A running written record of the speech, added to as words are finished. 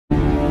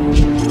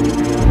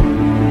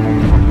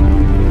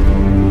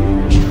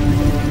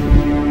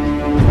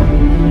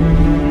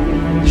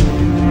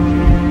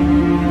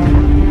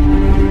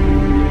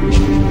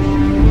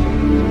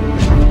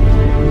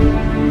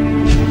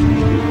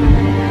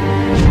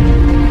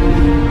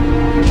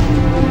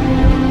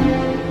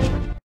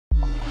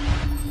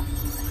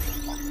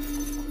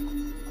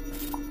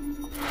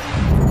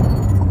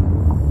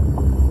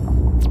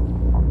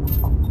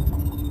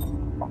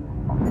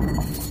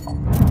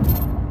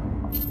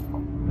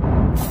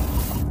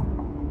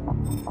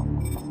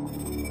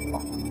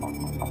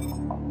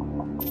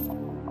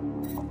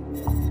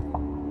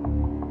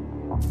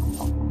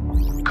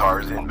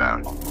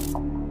inbound.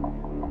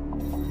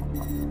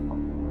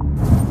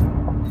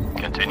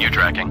 Continue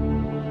tracking.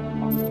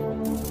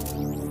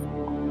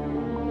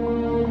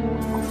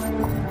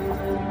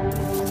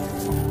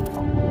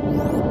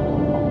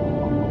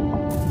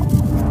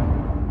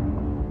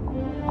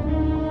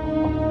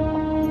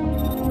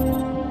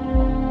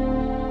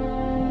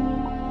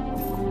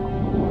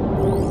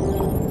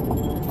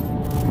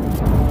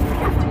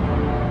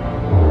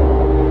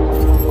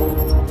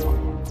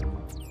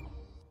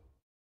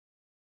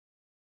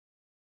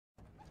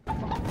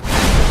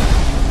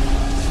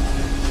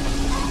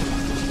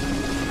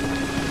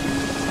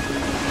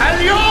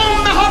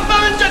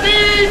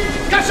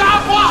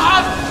 كشعب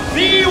واحد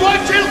في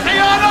وجه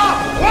الخيانة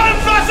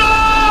والفساد.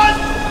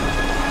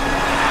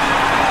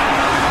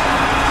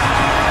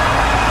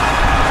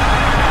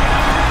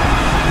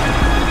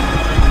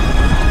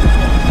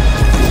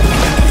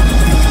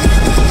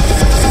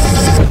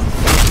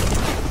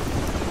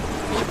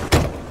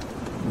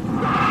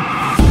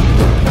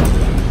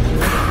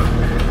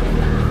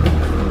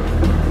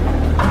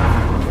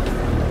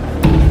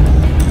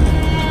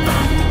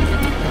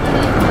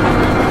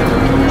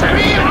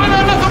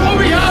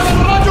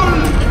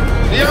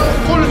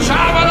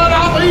 شعبنا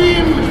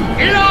العظيم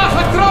إلى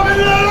فترة من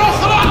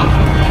الأخرى.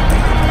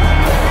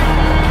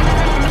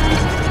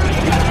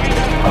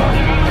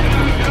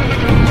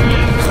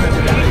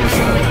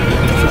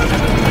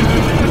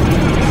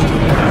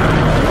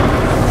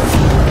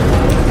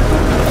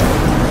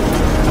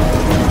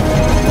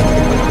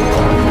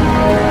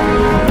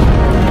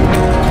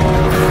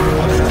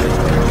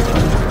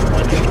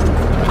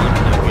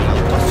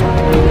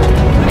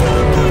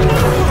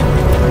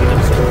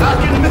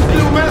 لكن مثل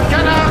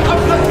ملكنا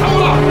قبل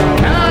الثورة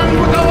كان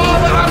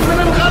متواضعا من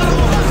الغرب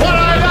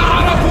ولا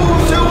يعرف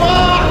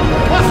سوى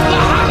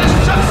مصلحة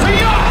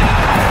الشخصية.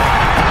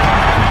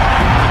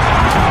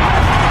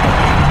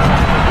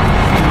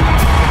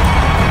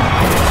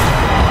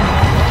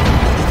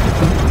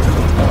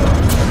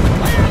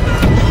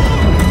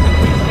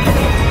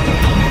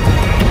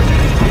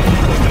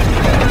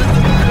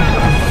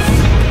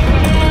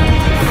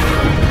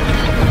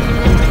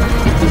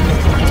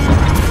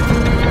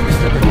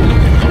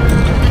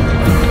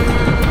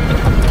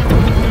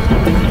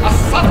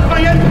 الصدمة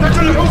ينتج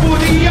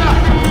العبودية،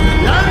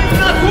 لن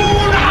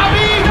نكون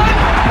عبيدا.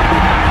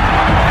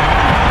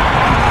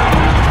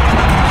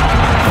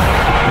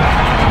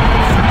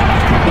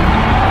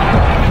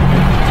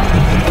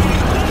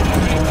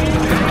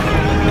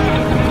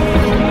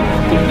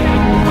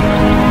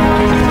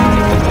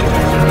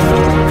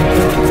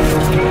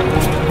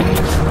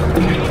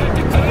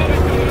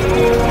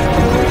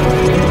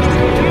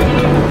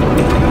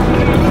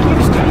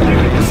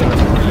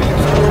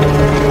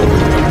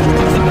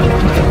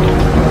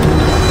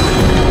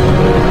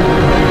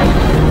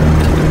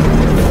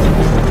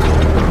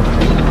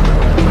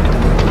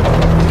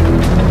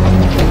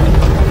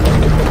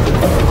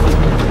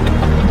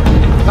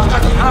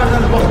 لقد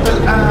حان الوقت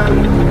الآن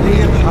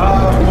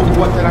لإظهار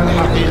قوتنا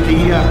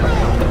الحقيقية.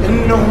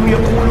 إنهم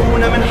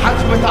يقولون من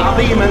حجم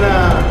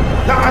تعظيمنا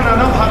دعنا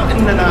نظهر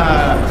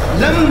إننا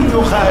لم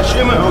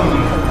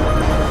نخاشمهم.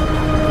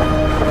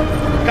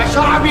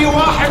 كشعب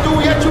واحد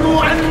يجب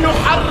أن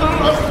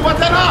نحرر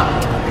أخوتنا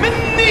من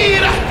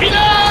نير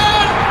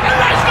احتلال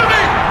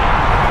الأجنبي.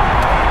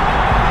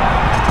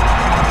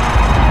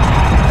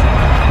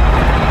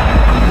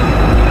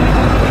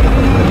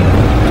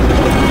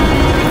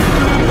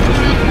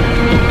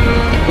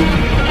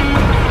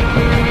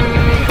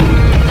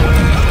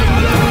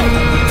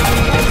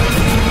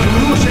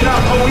 جيوشنا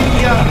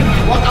قوية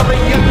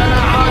وقضيتنا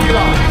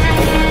عادلة.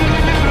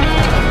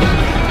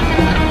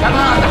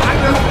 كما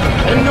تحدث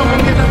إنهم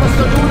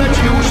يتفسدون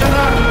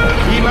جيوشنا،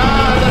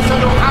 لماذا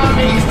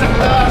سنحامي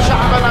استقلال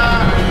شعبنا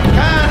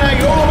كان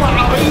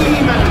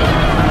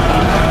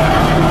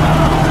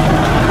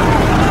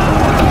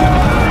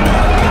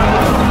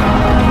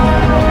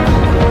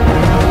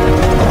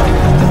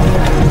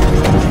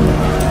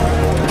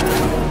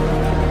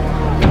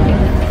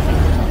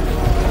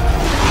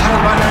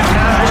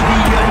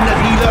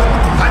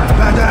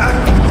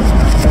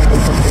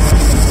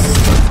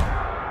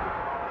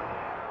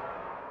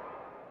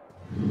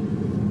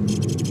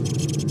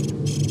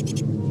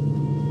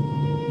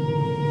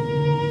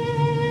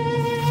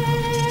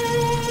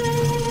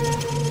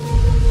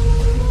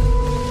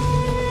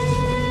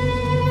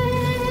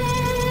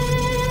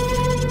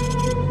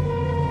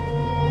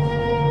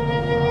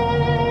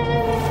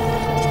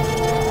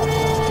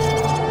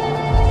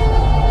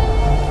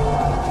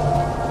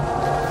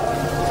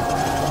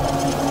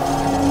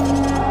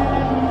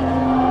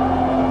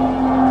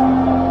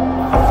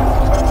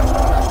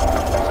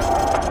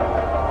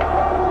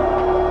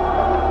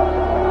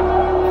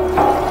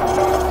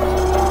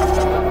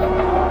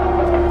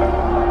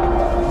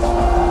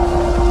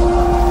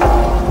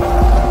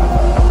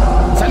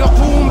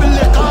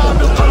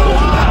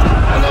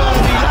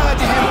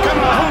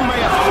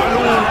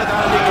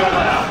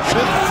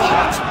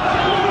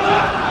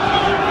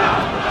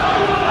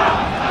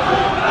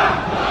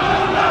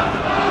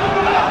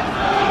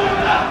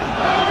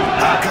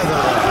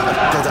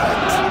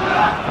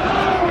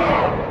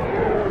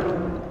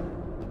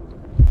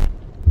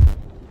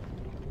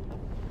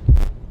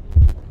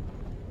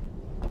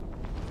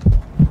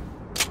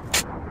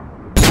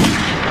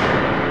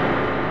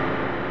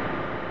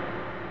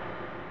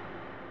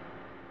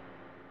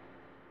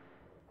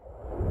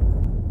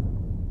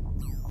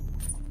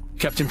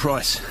Captain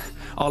Price,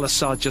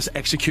 Al-Assad just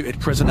executed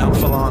President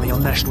al-Falani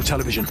on national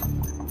television.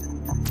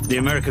 The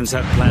Americans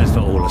have plans for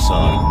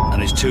Al-Assad,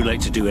 and it's too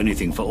late to do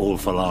anything for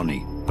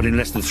al-Falani. But in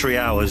less than 3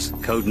 hours,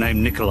 codenamed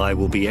Nikolai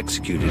will be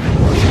executed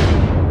in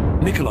Russia.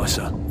 Nikolai,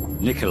 sir?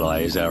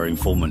 Nikolai is our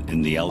informant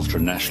in the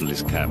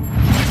ultra-nationalist camp.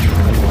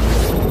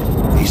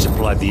 He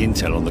supplied the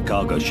intel on the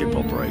cargo ship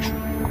operation.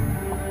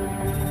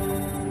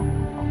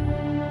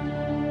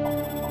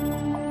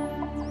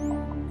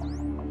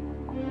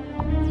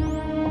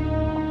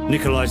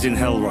 Nikolai's in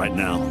hell right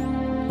now.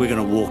 We're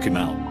gonna walk him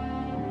out.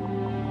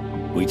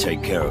 We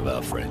take care of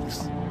our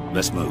friends.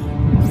 Let's move.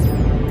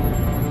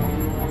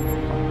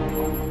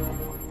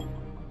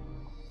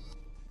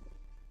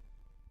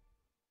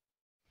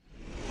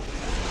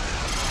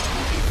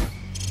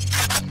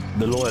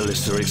 The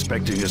Loyalists are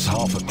expecting us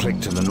half a click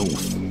to the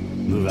north.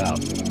 Move out.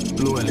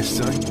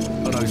 Loyalists, eh?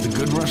 Are those the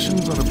good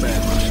Russians or the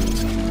bad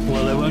Russians?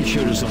 Well, they won't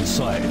shoot us on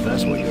sight, if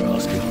that's what you're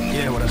asking.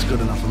 Yeah, well, that's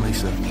good enough for me,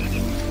 sir.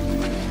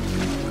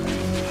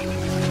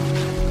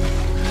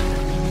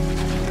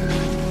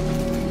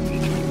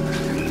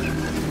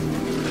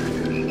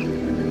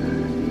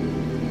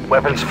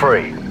 Weapons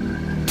free.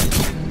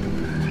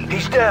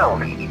 He's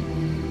down.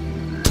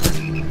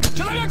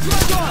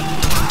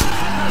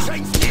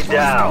 He's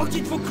down.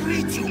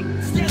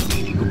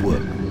 Good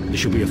work. There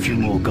should be a few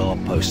more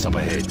guard posts up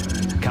ahead.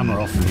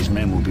 Kamarov and his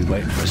men will be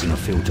waiting for us in a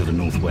field to the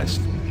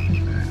northwest.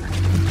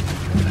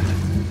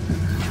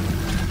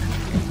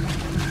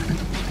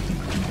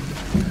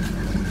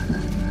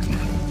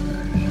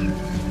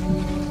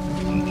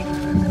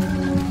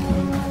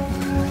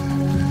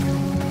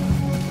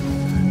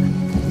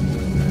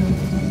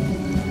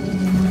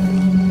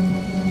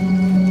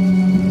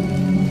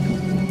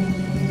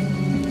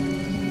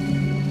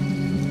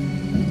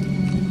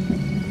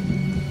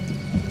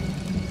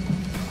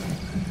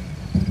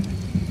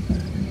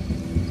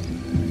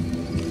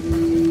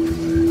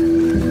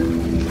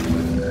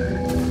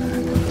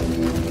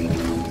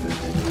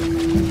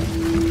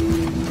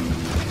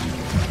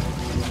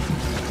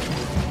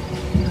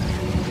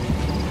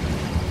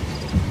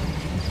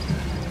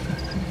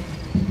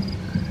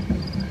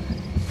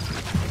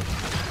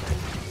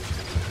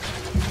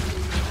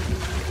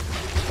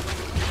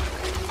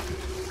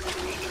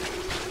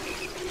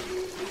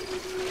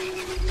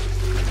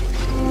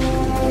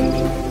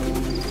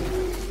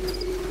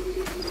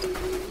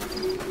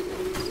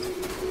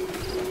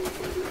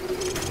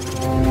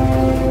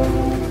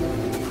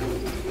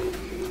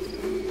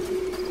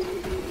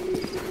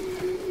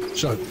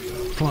 So,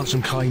 plant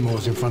some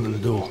claymores in front of the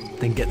door,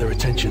 then get their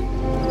attention.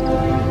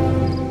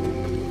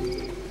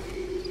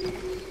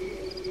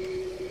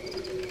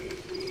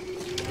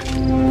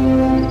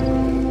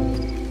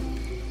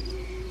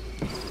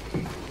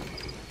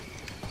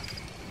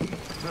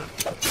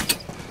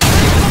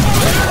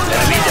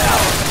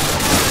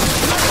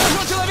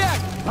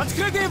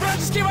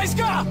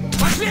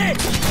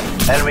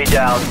 Enemy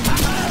down.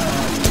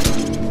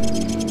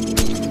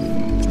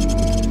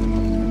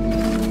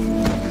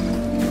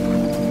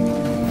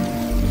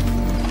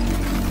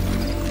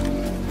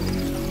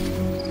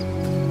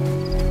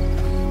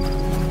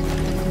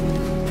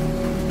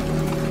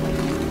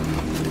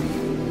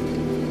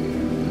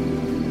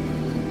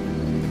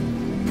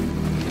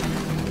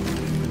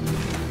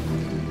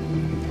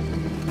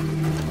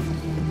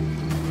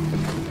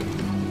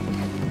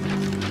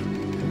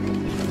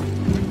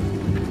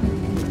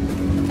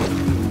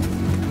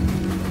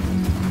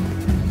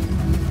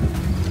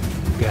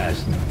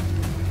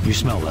 You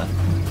smell that?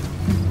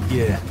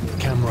 Yeah,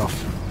 camera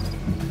off.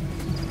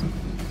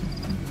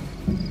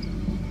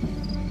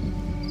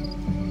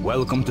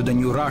 Welcome to the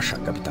new Russia,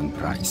 Captain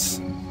Price.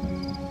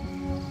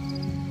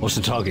 What's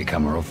the target,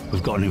 Kamarov?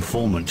 We've got an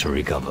informant to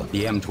recover.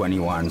 The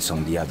M21's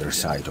on the other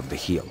side of the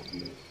hill.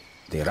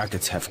 The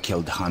rockets have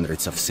killed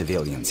hundreds of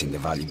civilians in the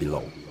valley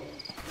below.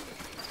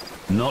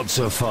 Not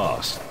so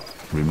fast.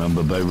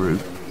 Remember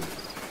Beirut?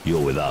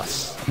 You're with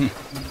us.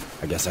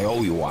 I guess I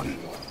owe you one.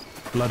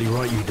 Bloody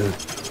right you do.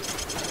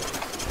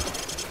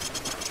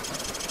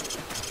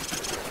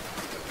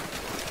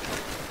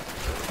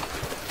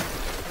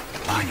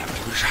 Аня,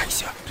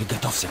 приближайся.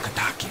 Приготовься к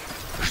атаке.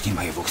 Жди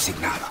моего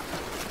сигнала.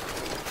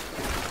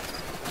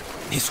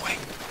 This way.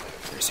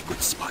 There's a good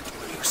spot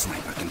where your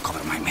sniper can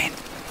cover my men.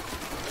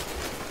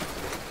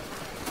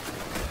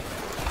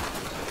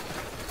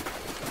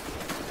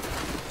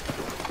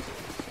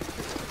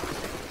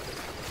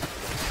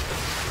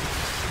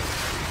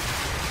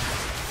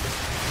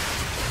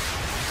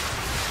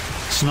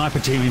 Sniper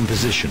team in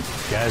position.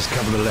 Gaz,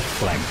 cover the left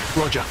flank.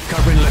 Roger,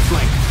 covering left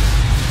flank.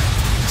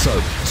 So,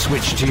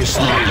 switch to your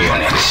sniper.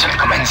 Units,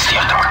 commence the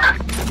attack.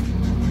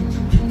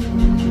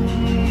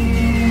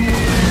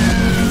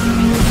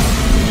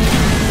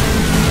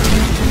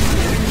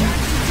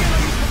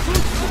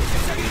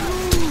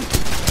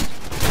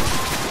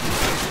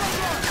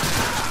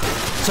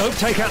 So,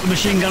 take out the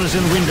machine gunners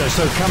in the window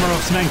so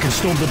Kamarov's men can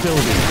storm the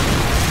building.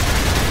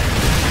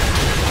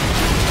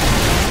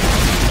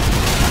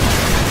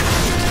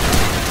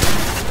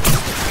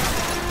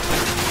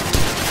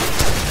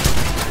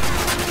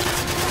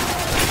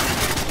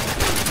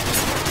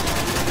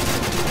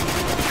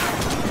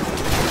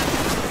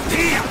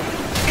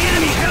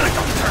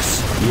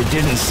 You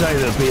didn't say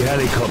there'd be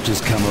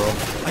helicopters, Kamarov.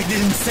 I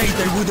didn't say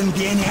there wouldn't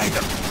be any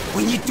either.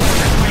 We need to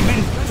protect my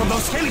men from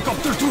those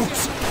helicopter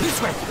troops.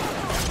 This way.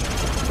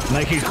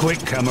 Make it quick,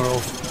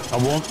 Kamarov.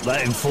 I want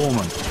that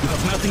informant. You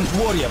have nothing to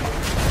worry about.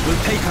 We'll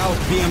take out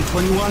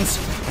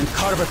BM-21s and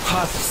carve a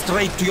path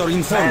straight to your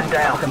informant. Man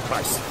down. Captain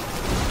Price.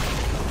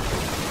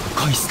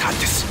 Какой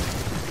статус?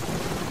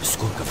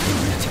 Сколько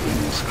времени тебе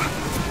нужно?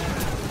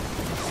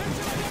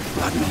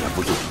 Ладно, я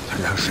буду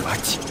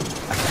разжевать,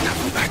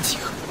 останавливать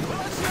их.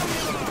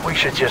 We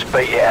should just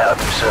beat it out of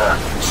them, sir.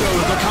 Sir,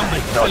 we've got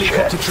company. Not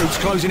Helicopter yet. troops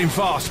closing in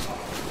fast.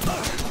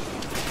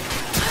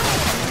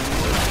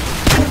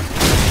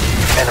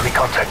 Enemy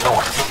contact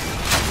north.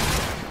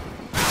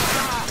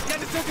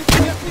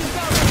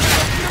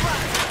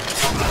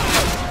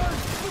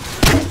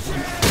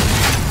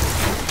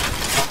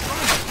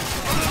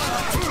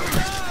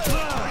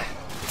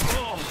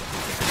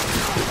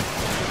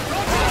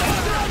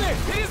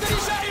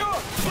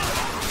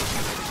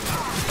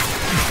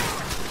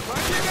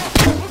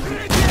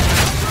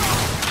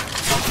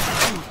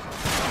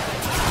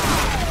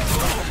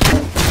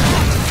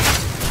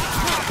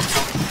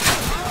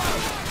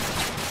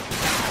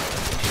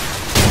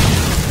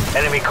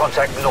 Enemy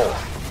contact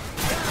north.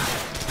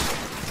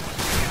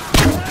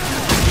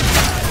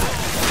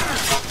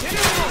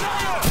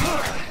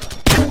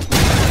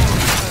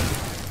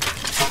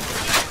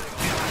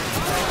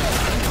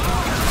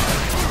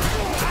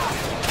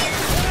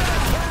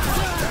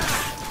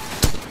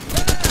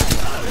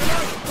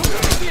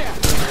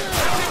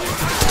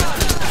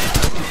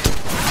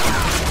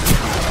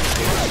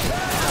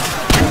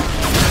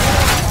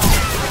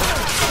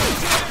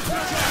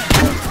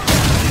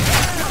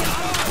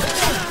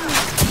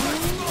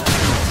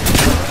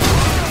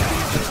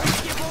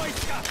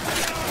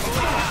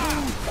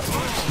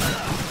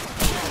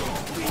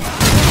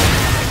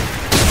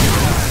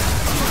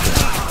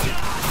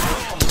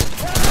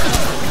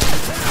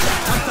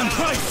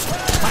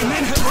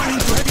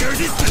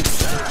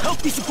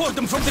 Help me support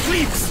them from the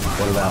cliffs!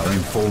 What about our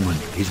informant?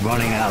 He's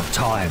running out of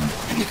time.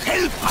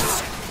 Help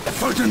us! The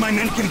further my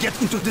men can get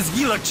into this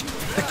village,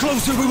 the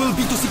closer we will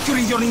be to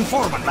securing your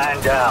informant.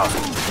 Man down.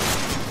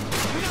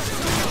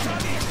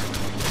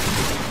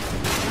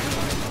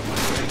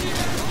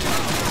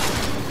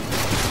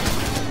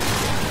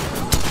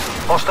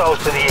 Hostiles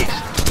to the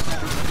east.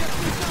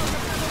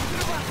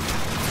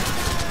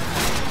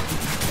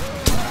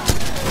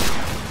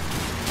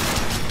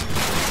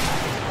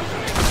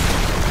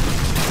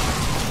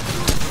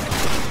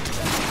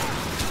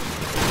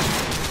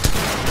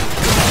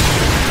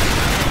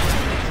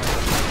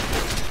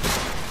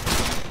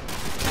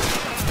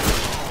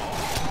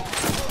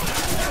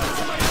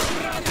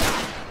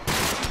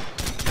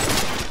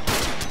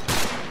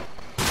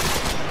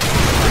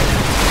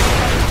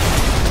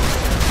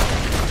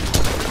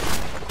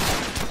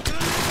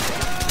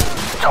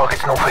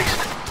 Target's northeast.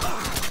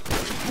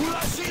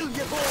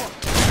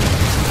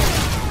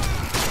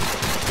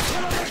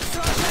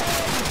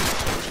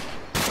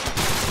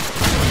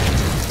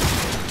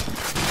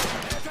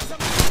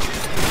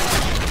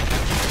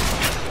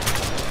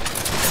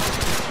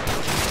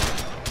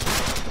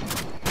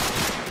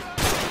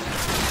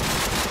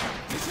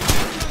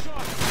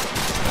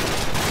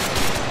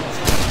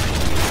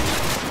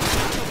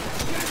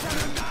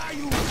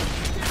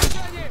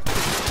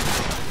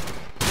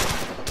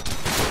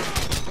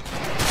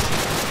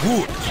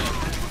 Good.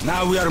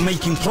 Now we are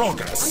making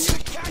progress.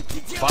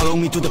 Follow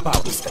me to the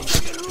power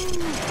station.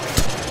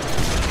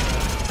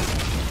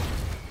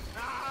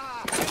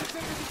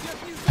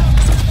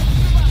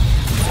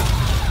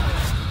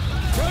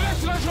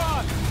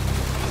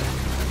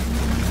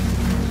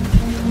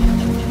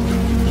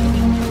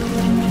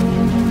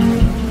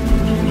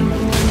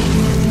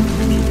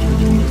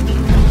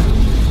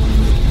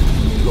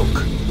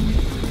 Look,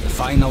 the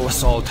final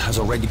assault has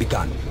already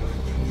begun.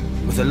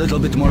 With a little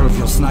bit more of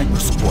your sniper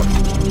support,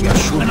 we are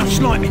sure... Enough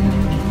sniping!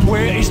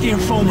 Where is the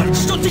informant?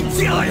 Что ты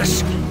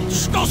делаешь?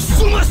 Что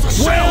с ума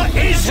сошел? Where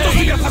is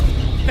he?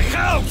 The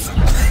house!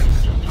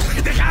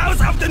 The house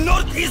of the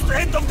northeast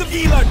end of the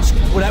village!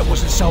 Well, that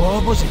wasn't so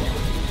hard, was it?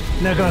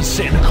 Now go and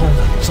sit in the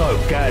corner. So,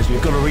 guys,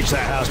 we've got to reach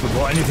that house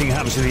before anything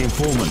happens to the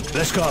informant.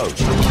 Let's go.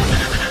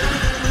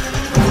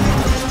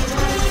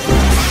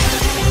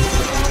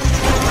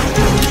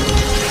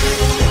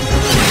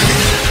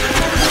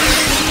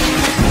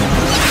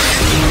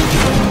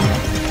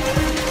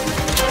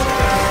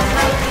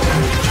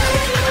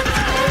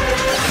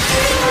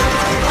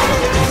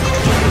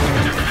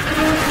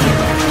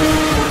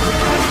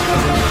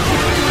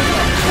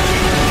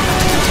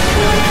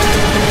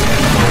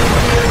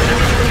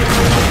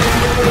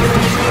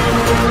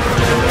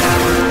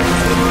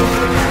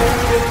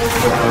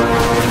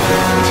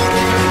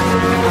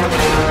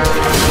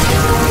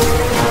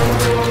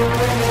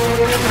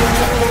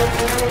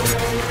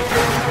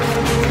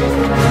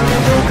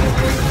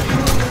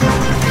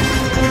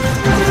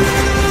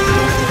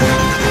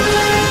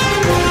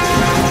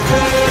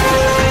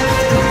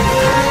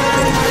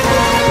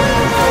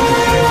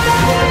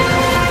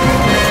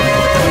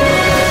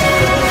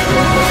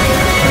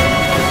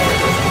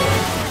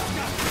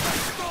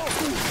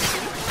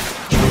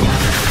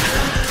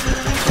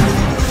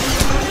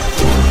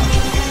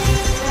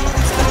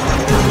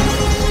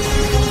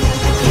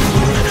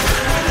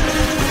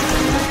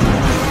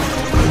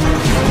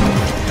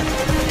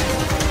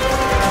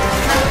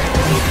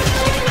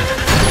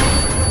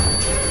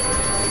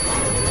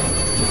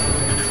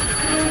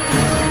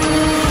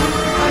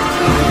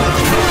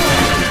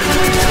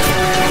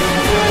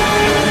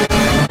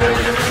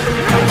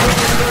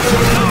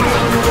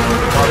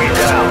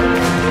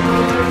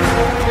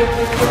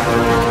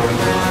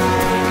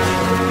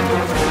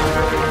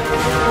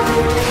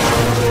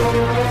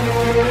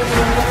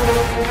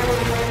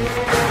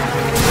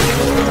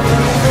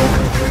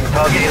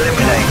 Target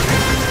eliminated.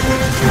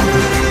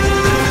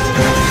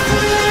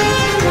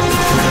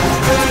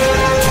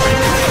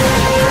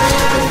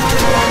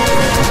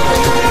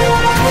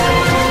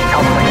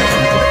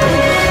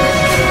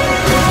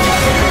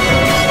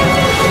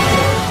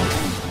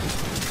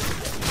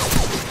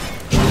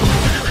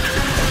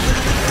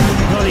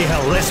 Bloody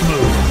hell, let's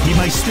move. He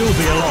may still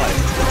be alive.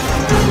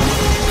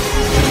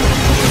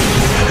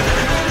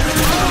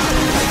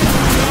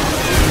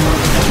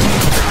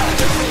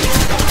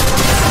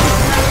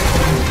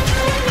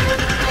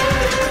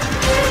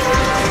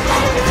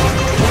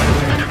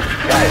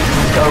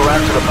 Go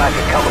around to the back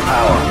and cover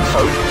power. So,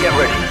 get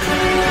ready.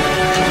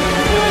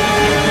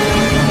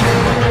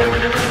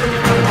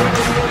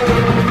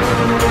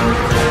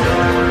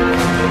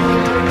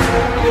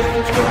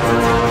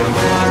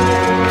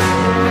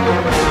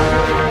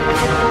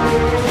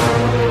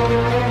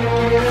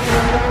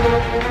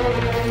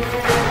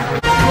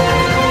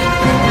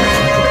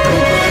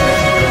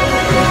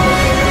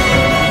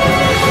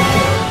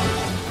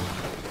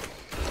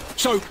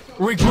 So,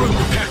 regroup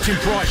with Captain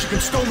Price. You can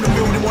storm the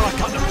building while I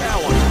cut the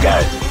power.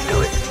 Go,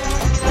 do it.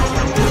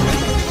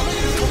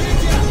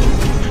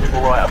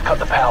 Alright, I've cut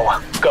the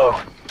power. Go.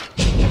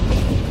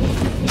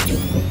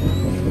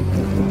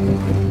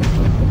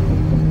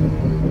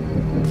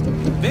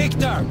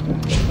 Victor!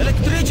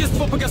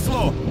 Электричество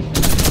погасло!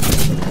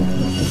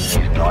 These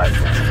knives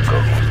and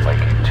goggles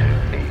make it too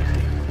easy.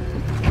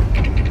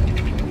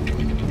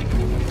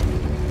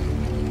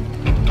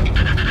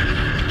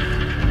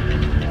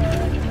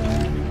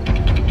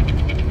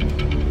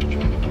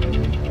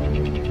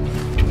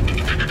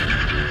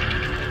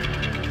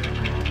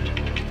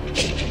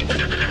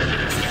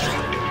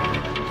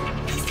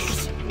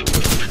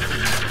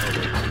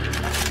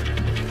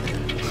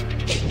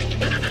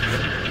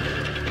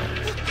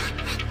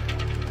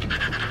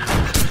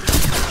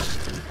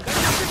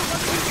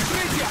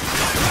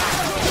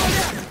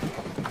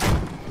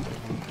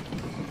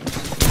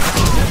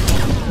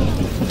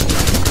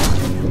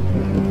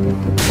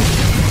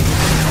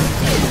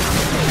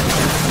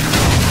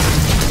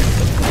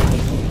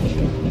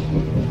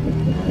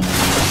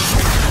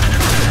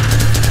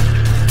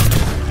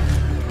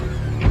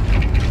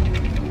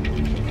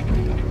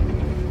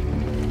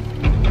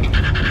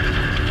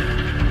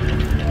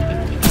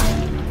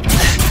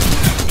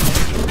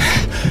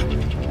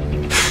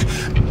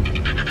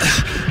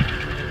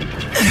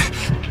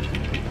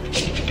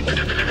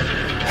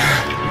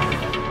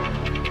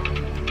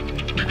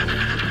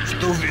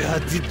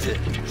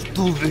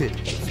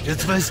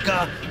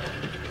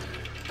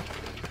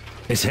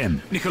 It's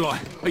him. Nikolai,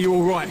 are you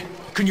all right?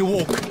 Can you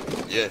walk?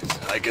 Yes,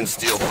 I can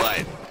still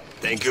fight.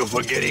 Thank you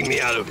for getting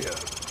me out of here.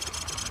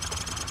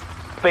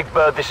 Big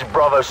Bird, this is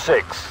Bravo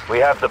 6. We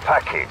have the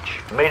package.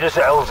 Meet us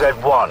at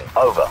LZ1.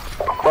 Over.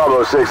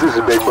 Bravo 6, this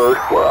is Big Bird.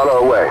 We're on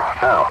our way.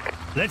 Now.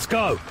 Let's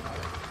go.